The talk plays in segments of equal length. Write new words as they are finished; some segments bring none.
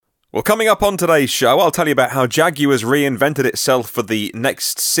Well, coming up on today's show, I'll tell you about how Jaguars reinvented itself for the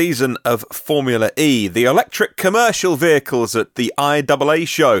next season of Formula E. The electric commercial vehicles at the IAA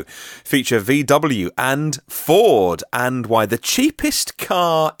show feature VW and Ford, and why the cheapest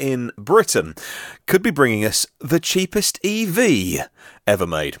car in Britain could be bringing us the cheapest EV ever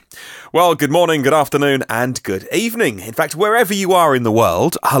made. Well, good morning, good afternoon, and good evening. In fact, wherever you are in the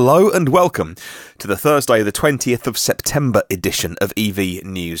world, hello and welcome to the Thursday, the 20th of September edition of EV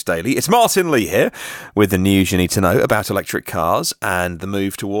News Daily. It's Martyn Lee here with the news you need to know about electric cars and the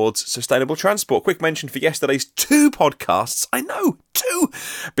move towards sustainable transport. Quick mention for yesterday's 2 podcasts. I know, 2!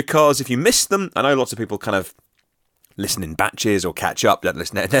 Because if you missed them, I know lots of people kind of listen in batches or catch up, don't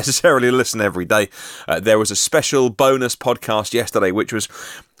necessarily listen every day. There was a special bonus podcast yesterday, which was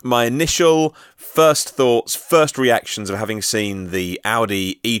my initial first thoughts, first reactions of having seen the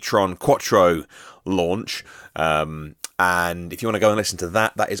Audi e-tron Quattro launch. And if you want to go and listen to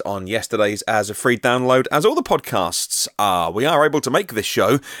that, that is on yesterday's as a free download, as all the podcasts are. We are able to make this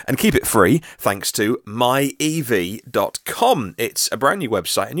show and keep it free thanks to myev.com. It's a brand new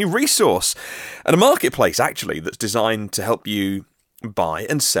website, a new resource, and a marketplace, actually, that's designed to help you buy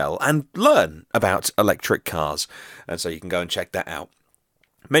and sell and learn about electric cars. And so you can go and check that out.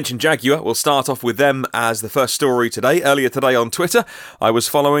 Mention Jaguar. We'll start off with them as the first story today. Earlier today on Twitter, I was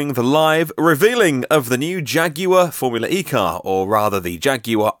following the live revealing of the new Jaguar Formula E car, or rather the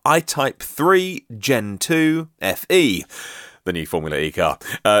Jaguar I-Type 3 Gen 2 FE. The new Formula E car.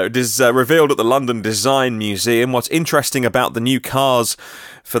 It is revealed at the London Design Museum. What's interesting about the new cars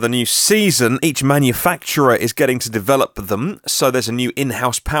for the new season, each manufacturer is getting to develop them. So there's a new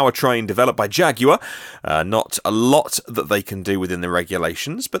in-house powertrain developed by Jaguar. Not a lot that they can do within the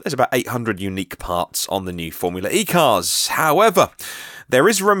regulations, but there's about 800 unique parts on the new Formula E cars. However, there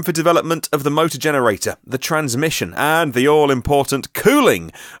is room for development of the motor generator, the transmission, and the all-important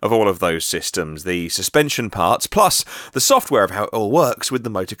cooling of all of those systems, the suspension parts, plus the software of how it all works with the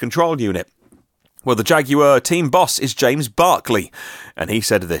motor control unit. Well, the Jaguar team boss is James Barclay, and he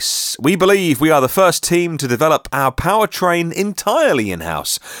said this: "We believe we are the first team to develop our powertrain entirely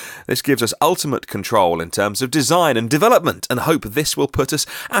in-house. This gives us ultimate control in terms of design and development, and hope this will put us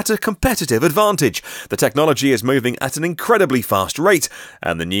at a competitive advantage. The technology is moving at an incredibly fast rate,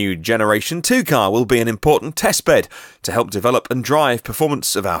 and the new Generation 2 car will be an important testbed to help develop and drive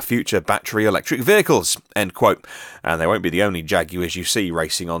performance of our future battery electric vehicles." End quote. And they won't be the only Jaguars you see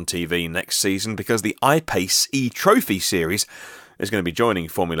racing on TV next season, because the I-Pace E-Trophy series is going to be joining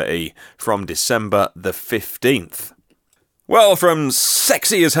Formula E from December the 15th. Well, from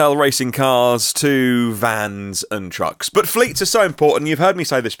sexy as hell racing cars to vans and trucks. But fleets are so important. You've heard me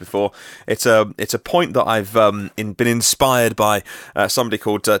say this before. It's a point that I've been inspired by somebody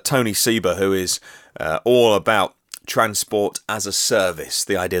called Tony Sieber, who is all about transport as a service.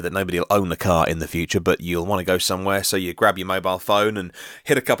 The idea that nobody will own a car in the future, but you'll want to go somewhere, so you grab your mobile phone and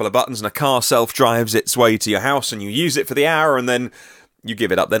hit a couple of buttons and a car self-drives its way to your house, and you use it for the hour and then you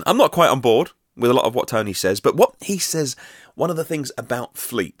give it up. Then I'm not quite on board with a lot of what Tony says, but what he says, one of the things about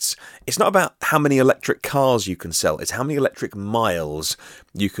fleets, it's not about how many electric cars you can sell, it's how many electric miles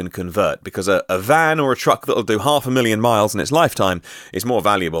you can convert, because a van or a truck that'll do 500,000 miles in its lifetime is more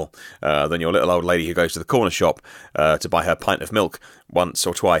valuable than your little old lady who goes to the corner shop to buy her pint of milk once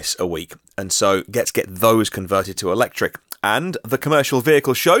or twice a week. And so get those converted to electric. And the Commercial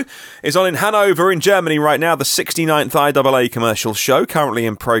Vehicles Show is on in Hanover in Germany right now, the 69th IAA Commercial Show, currently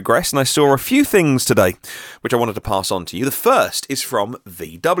in progress, and I saw a few things today which I wanted to pass on to you. The first is from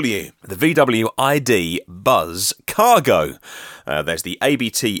VW, the VW I.D. Buzz Cargo. There's the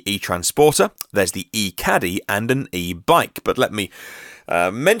ABT e-Transporter, there's the e-Caddy, and an e-Bike. But let me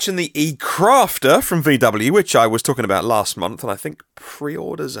mention the e-Crafter from VW, which I was talking about last month, and I think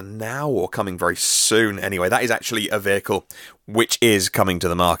pre-orders are now or coming very soon. Anyway, that is actually a vehicle which is coming to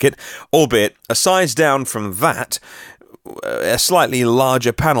the market, albeit a size down from that, a slightly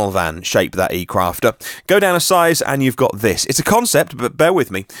larger panel van shape, that e-Crafter. Go down a size and you've got this. It's a concept, but bear with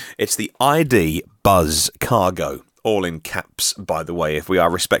me. It's the ID Buzz Cargo. All in caps, by the way, if we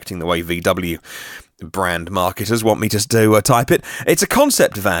are respecting the way VW brand marketers want me to type it. It's a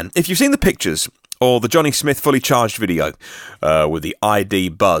concept van. If you've seen the pictures or the Jonny Smith fully charged video with the ID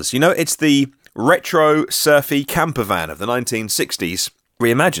Buzz, you know, it's the retro surfy camper van of the 1960s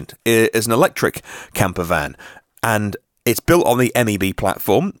reimagined as an electric camper van. And it's built on the MEB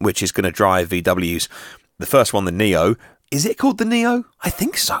platform, which is going to drive VW's, the first one, the Neo. Is it called the Neo? I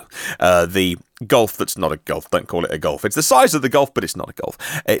think so. The Golf that's not a Golf. Don't call it a Golf. It's the size of the Golf, but it's not a Golf.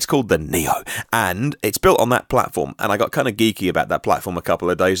 It's called the Neo, and it's built on that platform. And I got kind of geeky about that platform a couple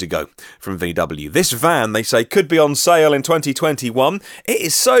of days ago from VW. This van, they say, could be on sale in 2021. It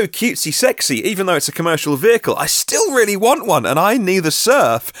is so cutesy sexy, even though it's a commercial vehicle. I still really want one, and I neither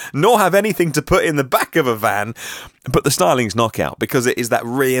surf nor have anything to put in the back of a van. But the styling's knockout, because it is that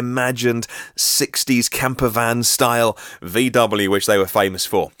reimagined 60s camper van style VW which they were famous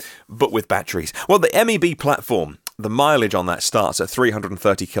for, but with batteries. Well, the MEB platform, the mileage on that starts at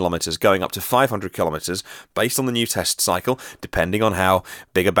 330 kilometres, going up to 500 kilometres, based on the new test cycle, depending on how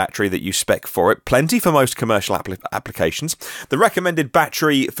big a battery that you spec for it. Plenty for most commercial applications. The recommended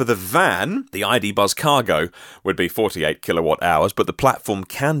battery for the van, the ID Buzz Cargo, would be 48 kilowatt hours, but the platform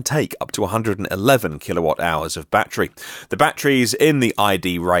can take up to 111 kilowatt hours of battery. The batteries in the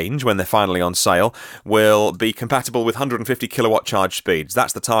ID range, when they're finally on sale, will be compatible with 150 kilowatt charge speeds.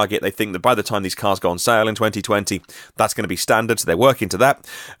 That's the target. They think that by the time these cars go on sale in 2020, that's going to be standard, so they're working to that,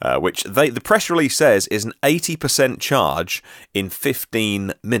 which the press release says is an 80% charge in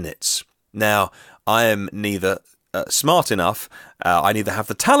 15 minutes. Now, I am neither smart enough, I neither have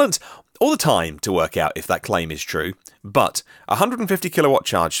the talent or the time to work out if that claim is true, but 150 kilowatt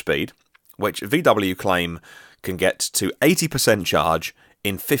charge speed, which VW claim can get to 80% charge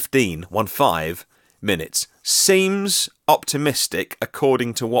in 15 minutes, seems optimistic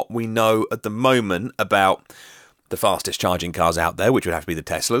according to what we know at the moment about the fastest charging cars out there, which would have to be the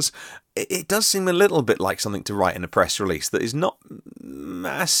Teslas. It does seem a little bit like something to write in a press release that is not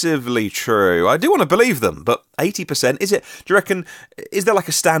massively true. I do want to believe them, but 80%, is it? Do you reckon, is there like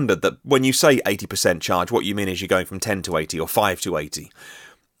a standard that when you say 80% charge, what you mean is you're going from 10 to 80 or 5 to 80?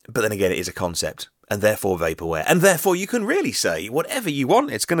 But then again, it is a concept, and therefore vaporware, and therefore you can really say whatever you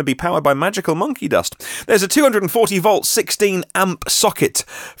want. It's going to be powered by magical monkey dust. There's a 240 volt 16 amp socket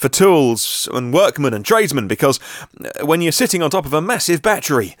for tools and workmen and tradesmen, because when you're sitting on top of a massive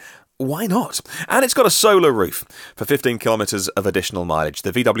battery, why not? And it's got a solar roof for 15 kilometres of additional mileage.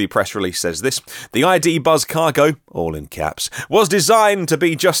 The VW press release says this: the ID Buzz Cargo, all in caps, was designed to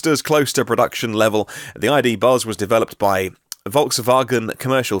be just as close to production level. The ID Buzz was developed by Volkswagen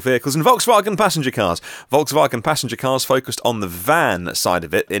Commercial Vehicles and Volkswagen Passenger Cars. Volkswagen Passenger Cars focused on the van side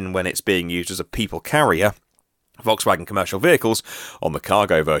of it in when it's being used as a people carrier. Volkswagen Commercial Vehicles on the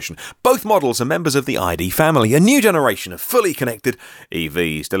cargo version. Both models are members of the ID family, a new generation of fully connected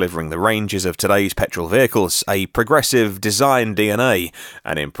EVs delivering the ranges of today's petrol vehicles, a progressive design DNA,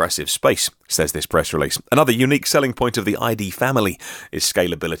 and impressive space, says this press release. Another unique selling point of the ID family is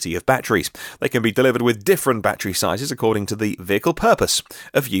scalability of batteries. They can be delivered with different battery sizes according to the vehicle purpose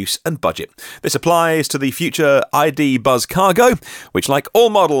of use and budget. This applies to the future ID Buzz Cargo, which, like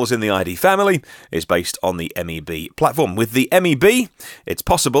all models in the ID family, is based on the MEB platform. With the MEB, it's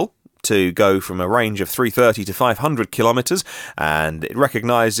possible to go from a range of 330 to 500 kilometres, and it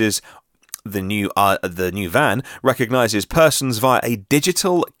recognises the new van recognises persons via a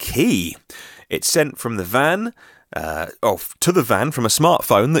digital key. It's sent from the van to the van from a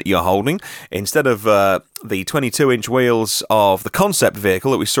smartphone that you're holding, instead of the 22-inch wheels of the concept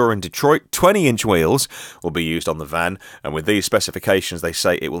vehicle that we saw in Detroit. 20-inch wheels will be used on the van, and with these specifications, they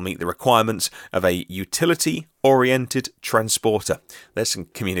say it will meet the requirements of a utility-oriented transporter. There's some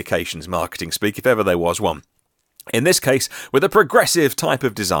communications marketing speak, if ever there was one. In this case, with a progressive type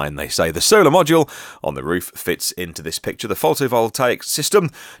of design, they say. The solar module on the roof fits into this picture. The photovoltaic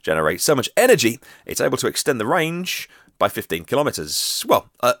system generates so much energy, it's able to extend the range by 15 kilometres. Well,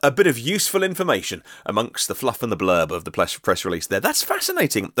 a bit of useful information amongst the fluff and the blurb of the press release there. That's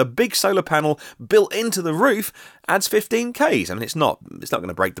fascinating. The big solar panel built into the roof adds 15 Ks. I mean, it's not going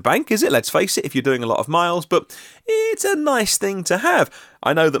to break the bank, is it? Let's face it, if you're doing a lot of miles, but it's a nice thing to have.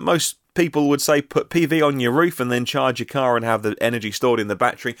 I know that most people would say put PV on your roof and then charge your car and have the energy stored in the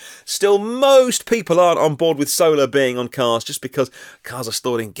battery. Still, most people aren't on board with solar being on cars, just because cars are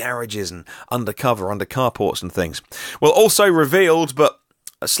stored in garages and under carports and things. Well, also revealed, but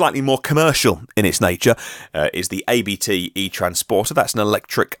slightly more commercial in its nature, is the ABT e-Transporter. That's an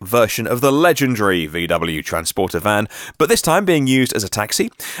electric version of the legendary VW Transporter van, but this time being used as a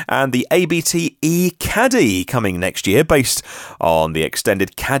taxi. And the ABT e-Caddy coming next year, based on the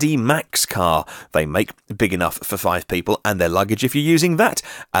extended Caddy Max car they make, big enough for 5 people and their luggage if you're using that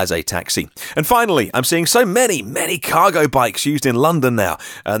as a taxi. And finally, I'm seeing so many cargo bikes used in London now,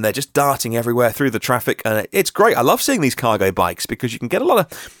 and they're just darting everywhere through the traffic, and it's great. I love seeing these cargo bikes because you can get a lot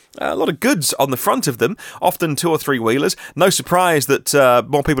of goods on the front of them, often 2 or 3 wheelers. No surprise that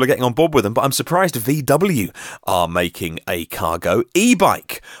more people are getting on board with them, but I'm surprised VW are making a cargo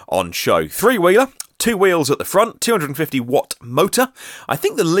e-bike on show. 3-wheeler, 2 wheels at the front, 250-watt motor. I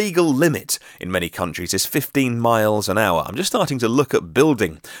think the legal limit in many countries is 15 miles an hour. I'm just starting to look at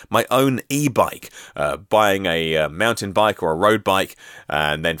building my own e-bike, buying a mountain bike or a road bike,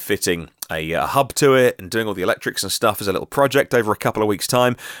 and then fitting a hub to it and doing all the electrics and stuff as a little project over a couple of weeks'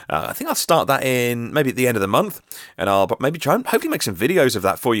 time. I think I'll start that in maybe at the end of the month, and I'll maybe try and hopefully make some videos of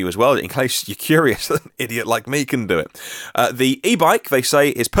that for you as well, in case you're curious that an idiot like me can do it. The e-bike, they say,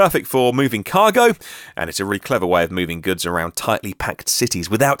 is perfect for moving cargo, and it's a really clever way of moving goods around tightly packed cities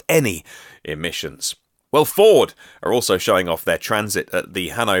without any emissions. Well, Ford are also showing off their Transit at the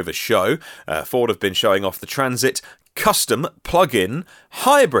Hanover show. Ford have been showing off the Transit Custom Plug-in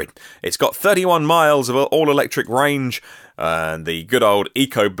Hybrid. It's got 31 miles of all-electric range and the good old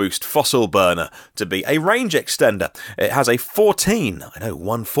EcoBoost fossil burner to be a range extender. It has a 14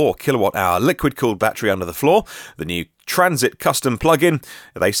 kilowatt-hour liquid-cooled battery under the floor. The new Transit Custom Plug-in,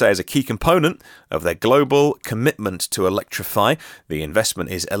 they say, is a key component of their global commitment to electrify. The investment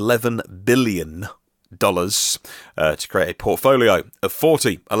is $11 billion to create a portfolio of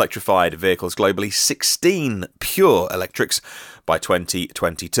 40 electrified vehicles globally, 16 pure electrics by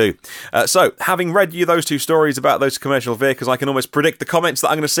 2022. So, having read you those two stories about those commercial vehicles, I can almost predict the comments that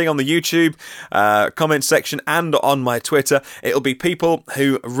I'm going to see on the YouTube comment section and on my Twitter. It'll be people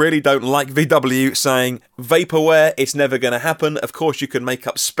who really don't like VW saying, vaporware, it's never going to happen. Of course, you can make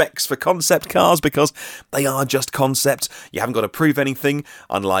up specs for concept cars because they are just concepts. You haven't got to prove anything,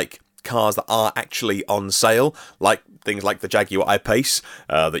 unlike cars that are actually on sale, like things like the Jaguar I-Pace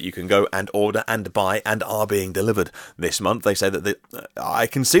that you can go and order and buy and are being delivered this month. They say that I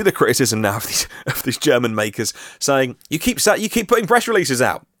can see the criticism now of these German makers saying, you keep putting press releases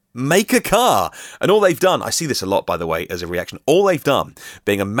out. Make a car. And all they've done, I see this a lot, by the way, as a reaction, all they've done,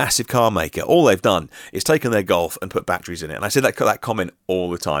 being a massive car maker, all they've done is taken their Golf and put batteries in it. And I see that comment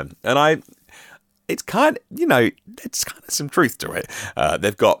all the time. And it's kind of some truth to it.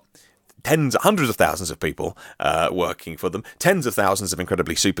 They've got hundreds of thousands of people working for them, tens of thousands of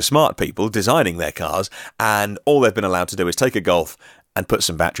incredibly super smart people designing their cars, and all they've been allowed to do is take a Golf and put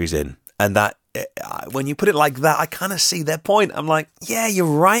some batteries in. And that, when you put it like that, I kind of see their point. I'm like, yeah, you're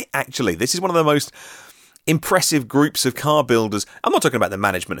right, actually. This is one of the most impressive groups of car builders. I'm not talking about the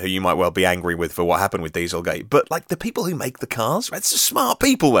management, who you might well be angry with for what happened with Dieselgate, but like the people who make the cars. Right? It's smart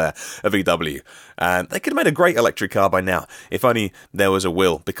people there at VW, and they could have made a great electric car by now if only there was a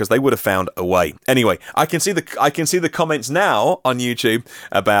will, because they would have found a way. Anyway, I can see the comments now on YouTube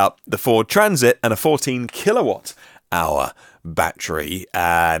about the Ford Transit and a 14 kilowatt hour battery,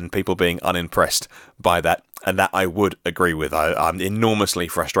 and people being unimpressed by that. And that I would agree with. I'm enormously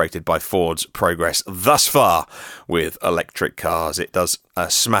frustrated by Ford's progress thus far with electric cars. It does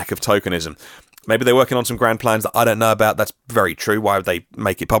a smack of tokenism. Maybe they're working on some grand plans that I don't know about. That's very true. Why would they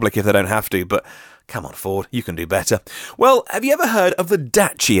make it public if they don't have to? But come on, Ford, you can do better. Well, have you ever heard of the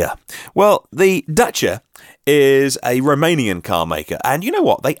Dacia? Well, the Dacia is a Romanian car maker, and you know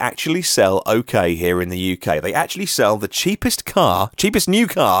what? They actually sell okay here in the UK. They actually sell the cheapest new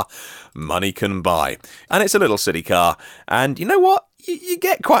car money can buy. And it's a little city car, and you know what? You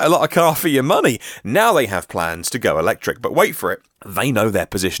get quite a lot of car for your money. Now they have plans to go electric, but wait for it. They know their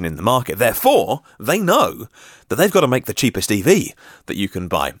position in the market. Therefore, they know that they've got to make the cheapest EV that you can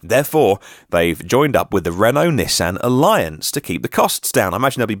buy. Therefore, they've joined up with the RenaultNissan Alliance to keep the costs down. I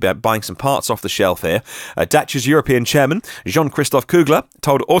imagine they'll be buying some parts off the shelf here. Dacia's European chairman, Jean-Christophe Kugler,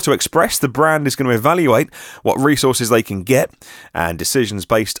 told Auto Express the brand is going to evaluate what resources they can get and decisions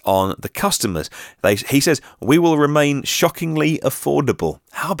based on the customers. He says, we will remain shockingly affordable.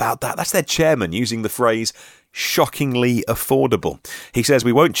 How about that? That's their chairman using the phrase shockingly affordable. He says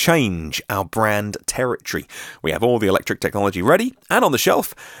we won't change our brand territory. We have all the electric technology ready and on the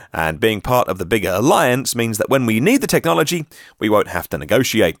shelf, and being part of the bigger alliance means that when we need the technology, we won't have to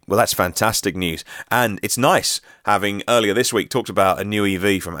negotiate. Well, that's fantastic news, and it's nice having earlier this week talked about a new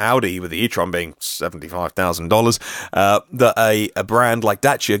EV from Audi with the e-tron being $75,000, that a brand like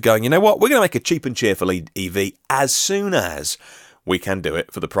Dacia going, you know what, we're going to make a cheap and cheerful EV as soon as we can do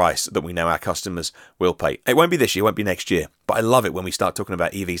it for the price that we know our customers will pay. It won't be this year, it won't be next year, but I love it when we start talking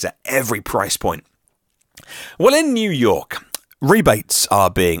about EVs at every price point. Well, in New York, rebates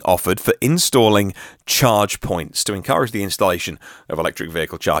are being offered for installing charge points to encourage the installation of electric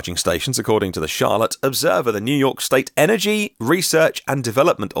vehicle charging stations, according to the Charlotte Observer. The New York State Energy Research and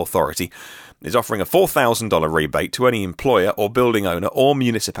Development Authority is offering a $4,000 rebate to any employer or building owner or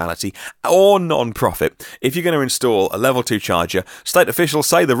municipality or non-profit if you're going to install a level 2 charger. State officials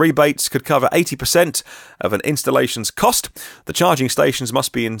say the rebates could cover 80% of an installation's cost. The charging stations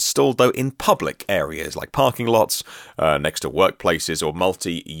must be installed, though, in public areas like parking lots, next to workplaces or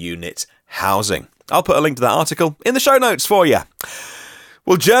multi-unit housing. I'll put a link to that article in the show notes for you.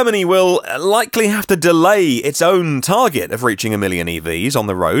 Well, Germany will likely have to delay its own target of reaching 1 million EVs on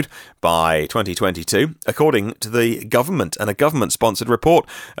the road by 2022, according to the government and a government-sponsored report.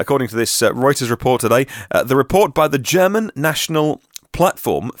 According to this Reuters report today, the report by the German National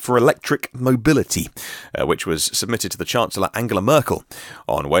Platform for Electric Mobility, which was submitted to the Chancellor Angela Merkel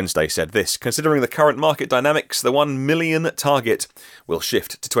on Wednesday, said this: considering the current market dynamics, the 1 million target will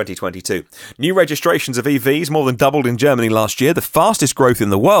shift to 2022. New registrations of EVs more than doubled in Germany last year, the fastest growth in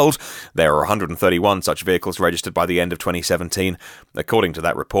the world. There are 131 such vehicles registered by the end of 2017, according to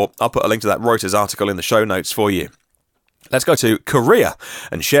that report. I'll put a link to that Reuters article in the show notes for you. Let's go to Korea,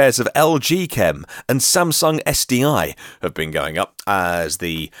 and shares of LG Chem and Samsung SDI have been going up as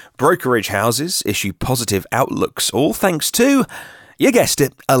the brokerage houses issue positive outlooks, all thanks to, you guessed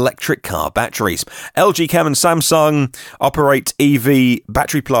it, electric car batteries. LG Chem and Samsung operate EV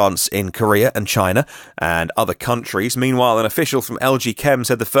battery plants in Korea and China and other countries. Meanwhile, an official from LG Chem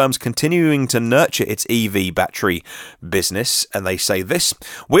said the firm's continuing to nurture its EV battery business, and they say this: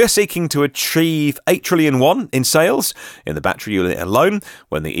 we're seeking to achieve 8 trillion won in sales in the battery unit alone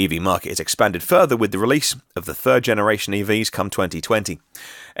when the EV market is expanded further with the release of the third generation EVs come 2020.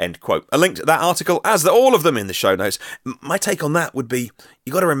 End quote. A link to that article, as are all of them, in the show notes. My take on that would be,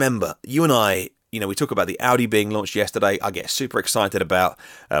 you got to remember, you and I, we talk about the Audi being launched yesterday. I get super excited about,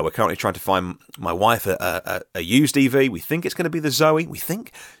 we're currently trying to find my wife a used EV. We think it's going to be the Zoe. We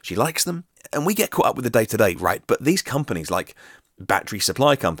think she likes them. And we get caught up with the day-to-day, right? But these companies, like battery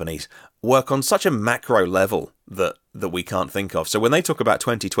supply companies, work on such a macro level that we can't think of. So when they talk about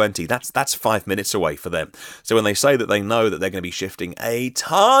 2020, that's 5 minutes away for them. So when they say that they know that they're going to be shifting a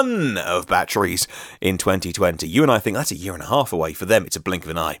ton of batteries in 2020, you and I think that's a year and a half away. For them, it's a blink of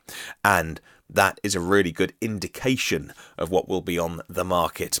an eye. And that is a really good indication of what will be on the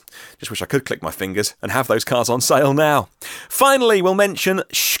market. Just wish I could click my fingers and have those cars on sale now. Finally, we'll mention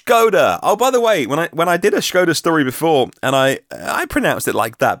Skoda. Oh, by the way, when I did a Skoda story before, and I pronounced it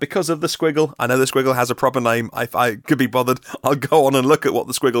like that because of the squiggle. I know the squiggle has a proper name. If I could be bothered, I'll go on and look at what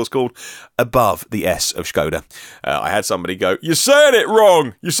the squiggle is called above the S of Skoda. I had somebody go, "You're saying it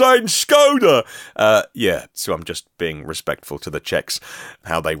wrong. You're saying Skoda." Yeah, so I'm just being respectful to the Czechs,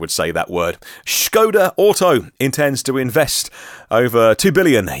 how they would say that word. Skoda Auto intends to invest over 2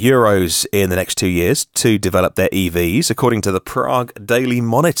 billion euros in the next 2 years to develop their EVs, according to the Prague Daily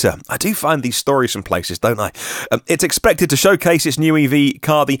Monitor. I do find these stories from places, don't I? It's expected to showcase its new EV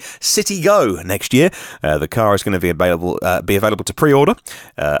car, the City Go, next year. The car is going to be available to pre-order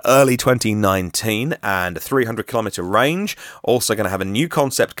early 2019, and a 300-kilometre range. Also going to have a new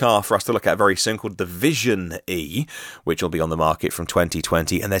concept car for us to look at very soon called the Vision E, which will be on the market from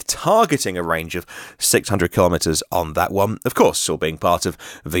 2020, and they're targeting a range of 600 kilometres on that one. Of course, all being part of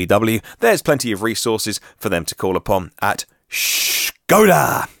VW, there's plenty of resources for them to call upon at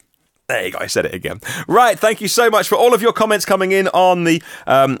Skoda. There you go, I said it again. Right, thank you so much for all of your comments coming in on the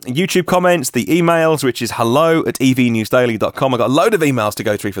YouTube comments, the emails, which is hello@evnewsdaily.com. I've got a load of emails to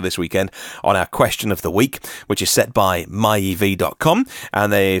go through for this weekend on our question of the week, which is set by myev.com.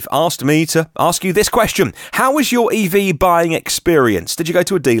 And they've asked me to ask you this question: how was your EV buying experience? Did you go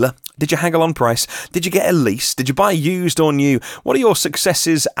to a dealer? Did you haggle on price? Did you get a lease? Did you buy used or new? What are your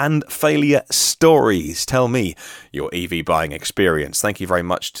successes and failure stories? Tell me your EV buying experience. Thank you very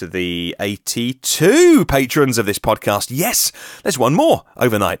much to the 82 patrons of this podcast. Yes, there's one more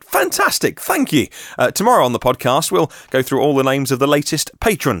overnight. Fantastic. Thank you. Tomorrow on the podcast, we'll go through all the names of the latest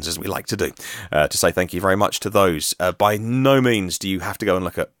patrons, as we like to do, to say thank you very much to those. By no means do you have to go and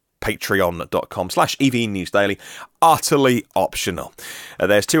look at patreon.com/evnewsdaily. Utterly optional.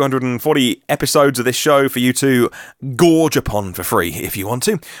 There's 240 episodes of this show for you to gorge upon for free if you want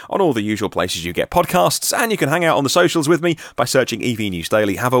to, on all the usual places you get podcasts, and you can hang out on the socials with me by searching EV News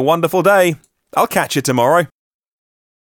Daily. Have a wonderful day. I'll catch you tomorrow.